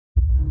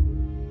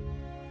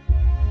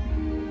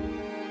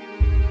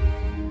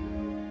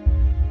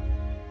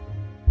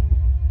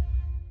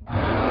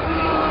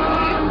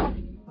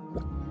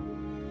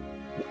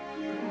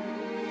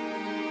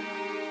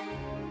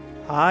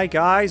Hi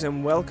guys,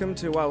 and welcome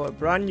to our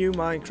brand new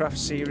Minecraft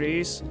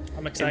series.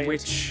 I'm excited. In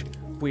which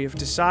we have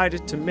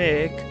decided to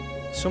make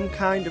some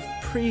kind of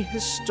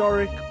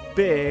prehistoric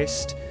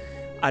based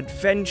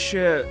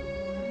adventure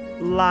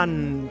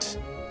land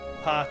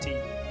Party.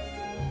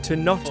 to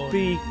not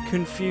be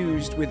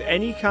confused with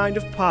any kind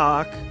of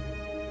park,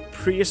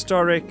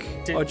 prehistoric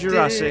or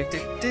Jurassic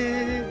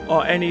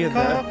or any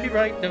other.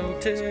 Copyright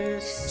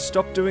notice.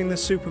 Stop doing the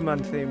Superman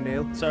theme,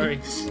 Neil. Sorry.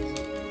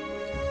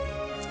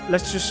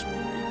 Let's just...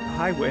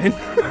 Hi, Wayne.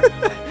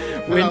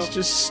 Wayne's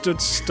just stood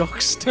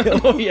stock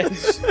still. Oh,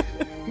 yes.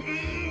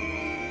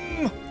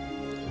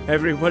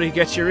 Everybody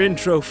get your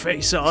intro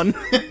face on.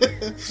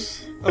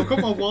 I've got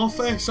my war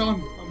face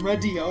on. I'm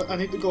ready. I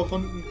need to go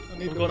hunting. I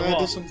need to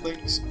murder some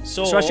things.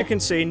 So as you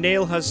can see,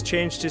 Neil has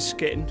changed his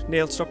skin.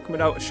 Neil, stop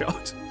coming out of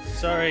shot.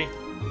 Sorry.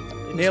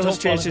 Neil has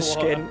changed his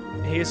skin.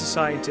 He is a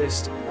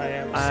scientist. I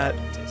am a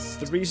scientist.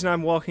 The reason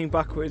I'm walking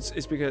backwards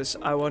is because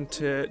I want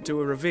to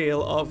do a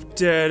reveal of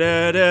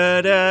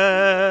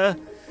the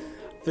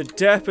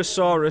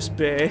Derp-a-saurus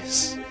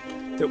base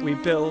that we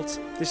built.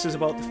 This is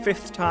about the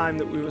 5th time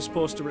that we were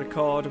supposed to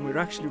record, and we're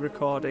actually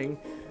recording.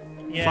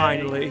 Yay.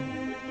 Finally.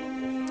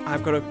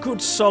 I've got a good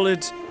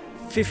solid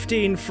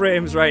 15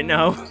 frames right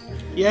now.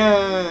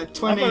 Yeah,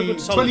 20,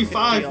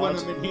 25 when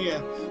odd. I'm in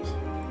here.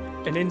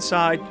 And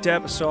inside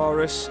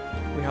Derp-a-saurus,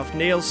 we have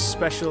Neil's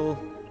special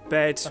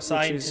bed, A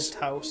scientist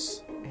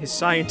house. his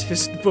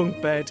scientist bunk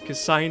bed, because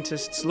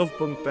scientists love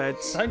bunk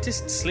beds.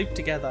 Scientists sleep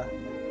together.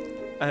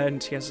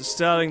 And he has a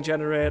Stirling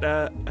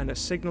generator and a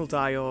signal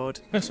diode.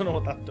 I don't know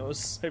what that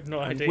does. I have no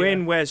idea.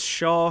 Wayne wears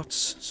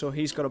shorts, so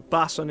he's got a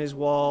bass on his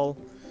wall.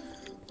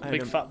 And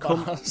Big a fat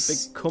bass.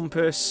 big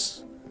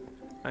compass.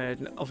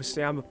 And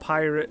obviously I'm a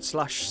pirate /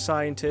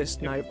 scientist,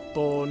 and I have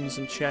bones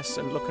and chests,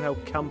 and look at how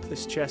camp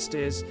this chest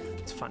is.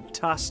 It's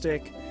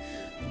fantastic.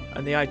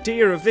 And the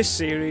idea of this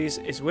series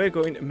is we're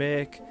going to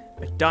make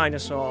a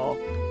dinosaur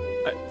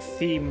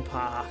theme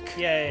park.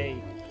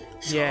 Yay.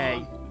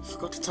 Yay. I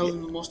forgot to tell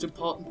them the most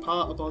important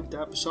part about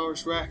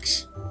Derp-a-saurus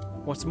Rex.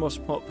 What's the most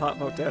important part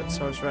about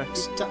Derp-a-saurus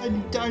Rex? His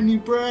tiny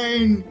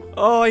brain.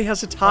 Oh, he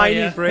has a tiny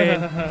yeah.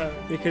 brain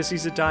because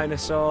he's a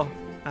dinosaur,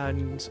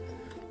 and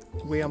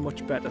we are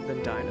much better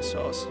than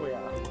dinosaurs. We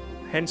are.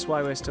 Hence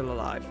why we're still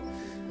alive.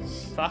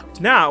 Fact.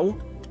 Now,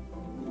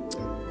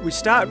 we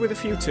started with a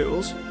few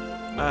tools.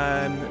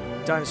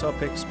 Dinosaur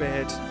pick,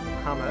 spade,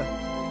 hammer,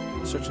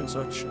 such and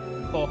such.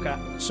 Poker.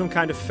 Some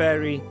kind of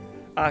fairy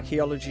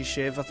archaeology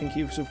shiv. I think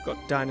you've got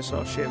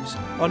dinosaur shivs.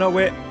 Oh no,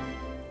 wait.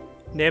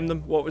 Name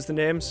them. What was the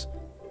names?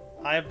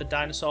 I have the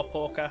dinosaur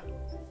poker.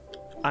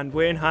 And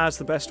Wayne has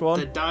the best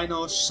one. The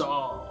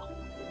dinosaur.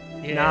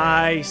 Yeah.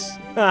 Nice.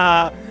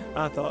 I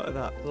thought of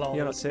that. Lol.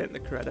 You're not taking the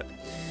credit.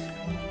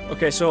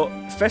 Okay, so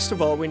first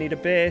of all, we need a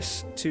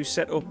base to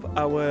set up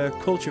our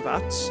culture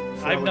vats.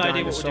 For I have our no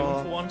idea what we're dinosaur.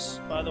 doing for once,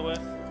 by the way.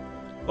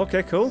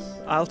 Okay, cool.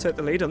 I'll take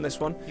the lead on this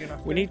one. You're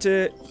not We need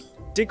to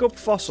dig up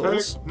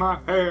fossils. Take my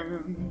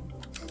hand.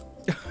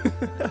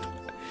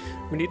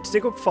 We need to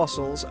dig up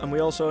fossils, and we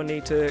also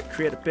need to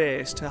create a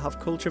base to have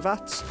culture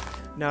vats.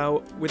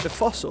 Now, with the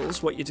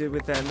fossils, what you do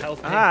with them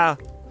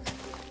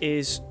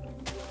is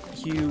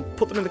you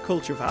put them in the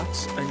culture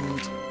vats, and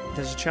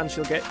there's a chance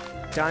you'll get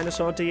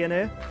dinosaur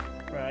DNA.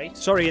 Right.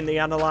 Sorry, in the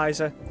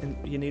analyzer.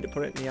 You need to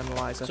put it in the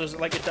analyzer. So is it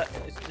like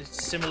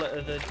it's similar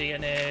to the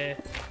DNA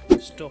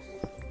stuff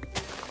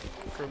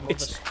from other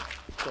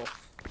stuff?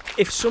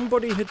 If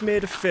somebody had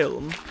made a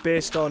film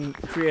based on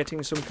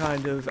creating some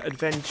kind of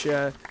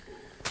adventure,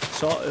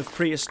 sort of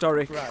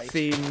prehistoric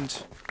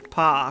themed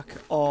park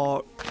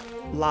or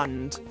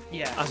land,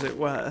 as it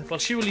were. Well,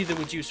 surely they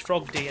would use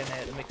frog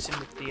DNA to mix in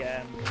with the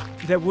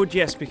There would,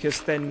 yes,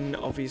 because then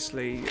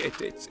obviously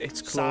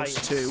it's close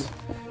Science. to,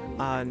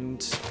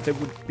 and there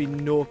would be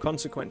no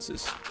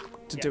consequences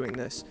to doing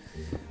this.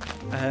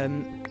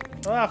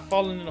 I've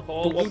fallen in a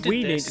hole. But what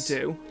we need to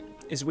do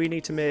is we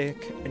need to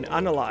make an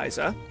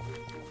analyzer,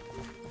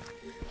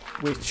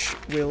 which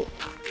will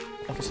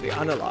obviously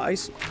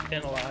analyse.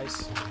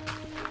 Analyze.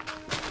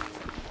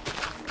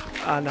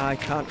 And I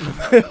can't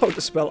remember how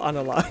to spell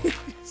analyse.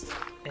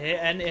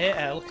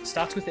 A-N-A-L. It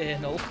starts with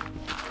anal.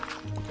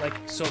 Like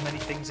so many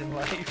things in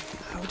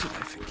life. How did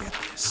I forget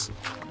this?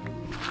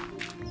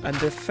 And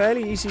they're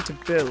fairly easy to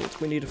build.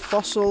 We need a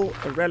fossil,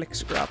 a relic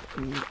scrap,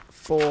 and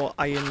 4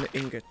 iron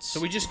ingots. So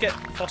we just get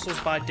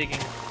fossils by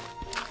digging.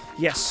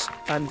 Yes,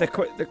 and they're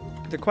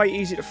quite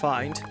easy to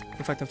find.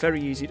 In fact, they're very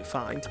easy to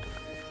find.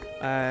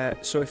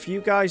 So if you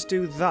guys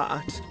do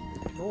that,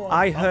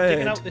 I'm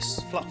digging out this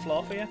flat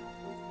floor for you.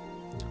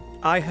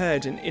 I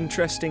heard an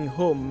interesting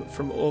hum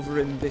from over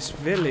in this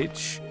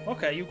village.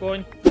 Okay, you go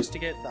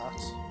investigate that.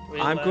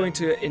 I'm going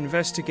to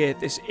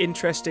investigate this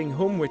interesting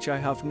hum, which I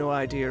have no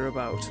idea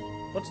about.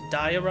 What's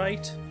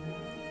diorite?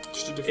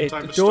 Just a different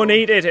type of Don't stone.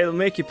 eat it, it'll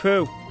make you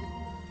poo.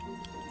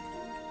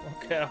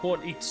 Okay, I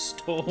won't eat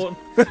stone.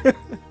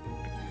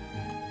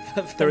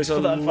 There is a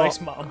for that lot. advice,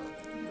 ma'am.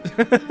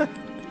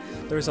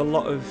 There is a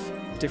lot of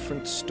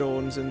different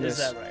stones in this.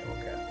 Is that right?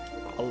 Okay.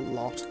 A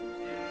lot.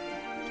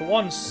 For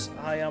once,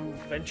 I am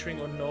venturing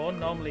unknown.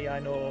 Normally, I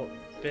know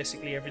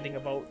basically everything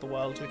about the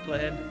world we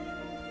play in.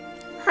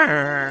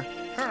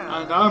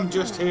 And I'm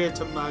just here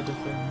to murder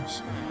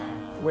things.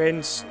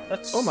 Wayne's...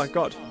 Oh my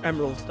god,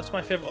 emerald. That's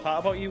my favourite part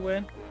about you,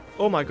 Wayne.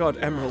 Oh my god,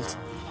 emerald.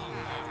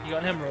 You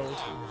got an emerald.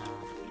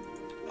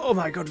 Oh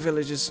my god,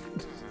 villagers.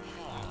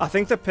 I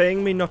think they're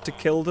paying me not to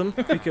kill them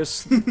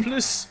because...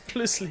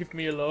 Please leave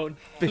me alone.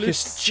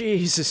 Because,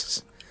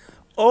 Jesus.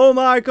 Oh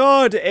my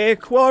god, a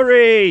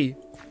quarry!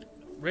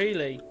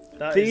 Really?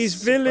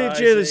 These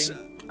villagers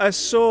are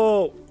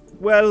so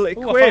well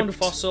equipped. I found a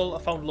fossil.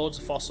 I found loads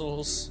of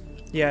fossils.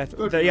 Yeah,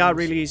 they are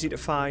really easy to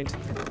find.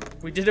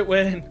 We did it,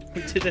 Wayne.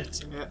 We did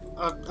it. Yeah,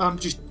 I'm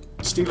just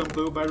stealing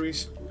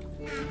blueberries.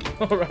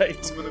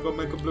 Alright. I'm gonna go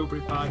make a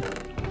blueberry pie.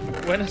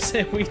 When I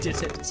say we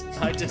did it,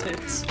 I did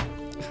it.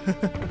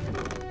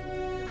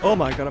 Oh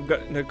my god, I'm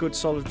getting a good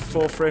solid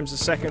 4 frames a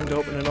second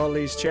opening all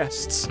these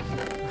chests.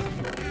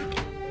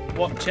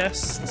 What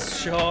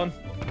chests, Sean?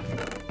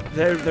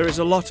 There is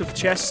a lot of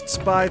chests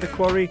by the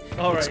quarry.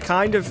 Alright.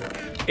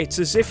 It's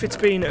as if it's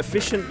been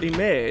efficiently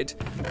made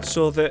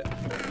so that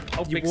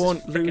you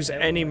won't lose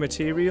any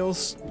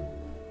materials.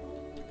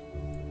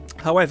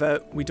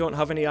 However, we don't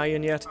have any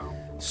iron yet,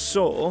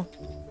 so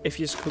if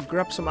you could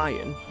grab some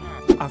iron.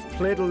 I've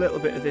played a little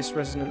bit of this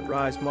Resonant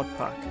Rise mod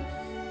pack,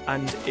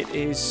 and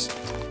it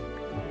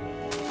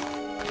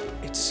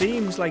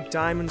seems like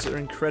diamonds are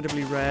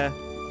incredibly rare.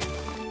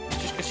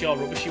 Just because you're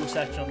rubbish, you were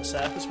searching on the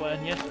surface,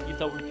 weren't you? You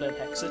thought we played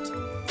Hexit.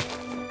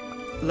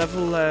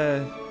 Level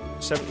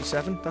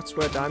 77, that's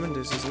where diamond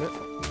is, isn't it?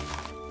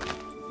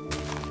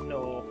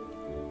 No.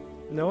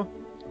 No?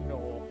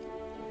 No.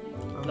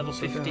 Level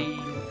 15.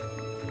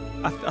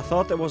 I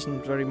thought there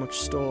wasn't very much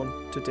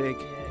stone to dig.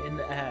 Yeah, in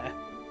the air.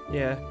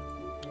 Yeah.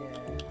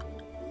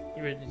 Yeah.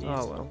 You're an idiot.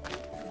 Oh well.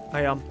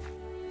 I am.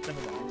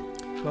 Never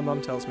mind. My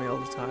mum tells me all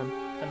the time.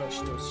 I know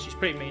she does. She's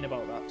pretty mean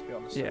about that, to be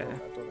honest. Yeah. I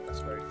don't think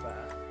that's very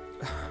fair.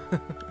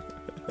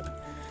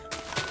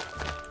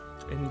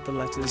 In the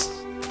letters.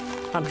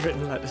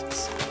 Handwritten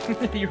letters.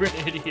 You're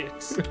an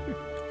idiot.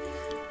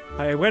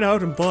 I went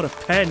out and bought a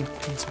pen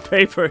and some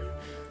paper.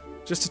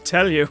 Just to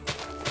tell you.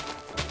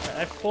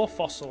 I have 4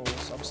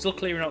 fossils. I'm still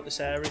clearing out this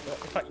area, but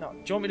in fact, no. Do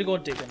you want me to go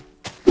digging?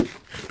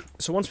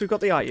 So once we've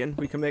got the iron,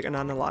 we can make an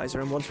analyzer,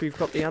 and once we've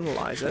got the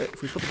analyzer,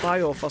 if we put the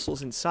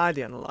biofossils inside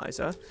the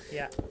analyzer,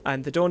 yeah,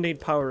 and they don't need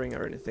powering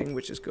or anything,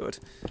 which is good.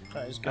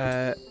 That is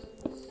good.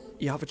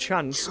 You have a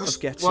chance of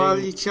getting... While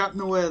you're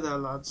chatting away there,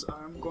 lads,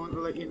 I'm going to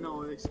let you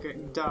know it's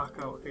getting dark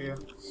out here.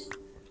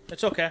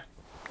 It's okay.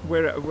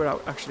 We're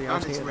out, actually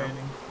out and here it's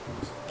raining.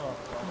 Oh,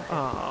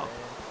 Ah.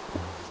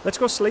 Let's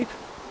go sleep.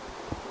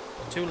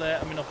 It's too late.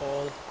 I'm in a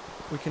hole.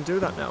 We can do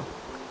that now.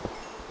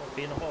 I'll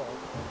be in a hole.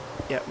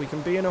 Yeah, we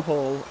can be in a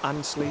hole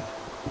and sleep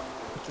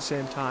at the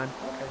same time.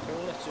 Okay,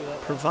 cool. Let's do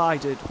that.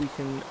 Provided we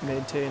can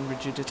maintain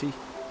rigidity.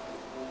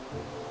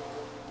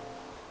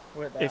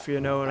 Wait there. If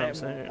you know what I'm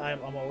saying.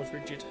 I'm always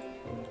rigid.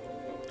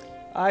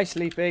 Aye,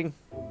 sleeping.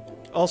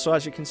 Also,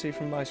 as you can see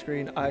from my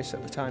screen, I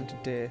set the time to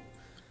day.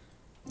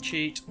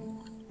 Cheat.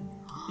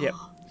 Yep.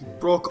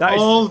 Broke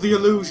all the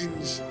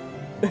illusions.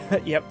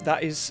 Yep,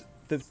 that is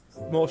the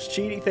most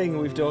cheaty thing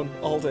we've done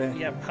all day.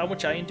 Yep. How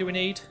much iron do we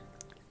need?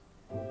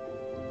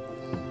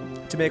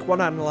 To make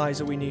one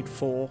analyzer, we need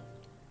 4.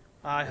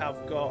 I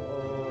have got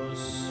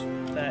us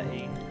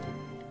 13.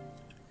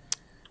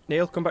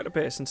 Neil, come back to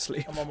base and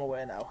sleep. I'm on my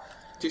way now.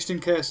 Just in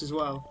case as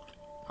well.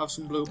 Have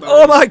some blueberries.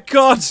 Oh my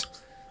god!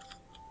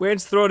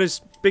 Wayne's throwing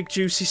his big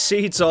juicy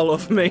seeds all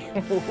over me.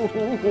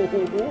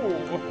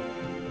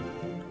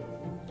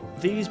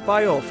 These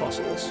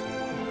biofossils,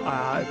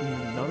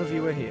 none of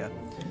you are here.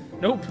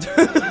 Nope.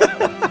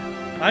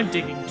 I'm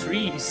digging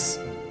trees.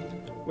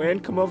 Wayne,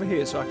 come over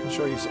here so I can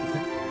show you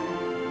something.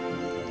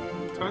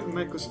 Trying to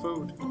make us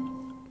food.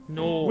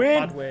 No,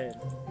 Wayne, bad Wayne.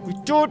 we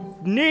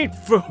don't need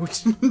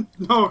food.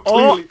 No, Or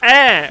clearly.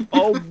 air,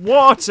 or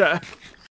water.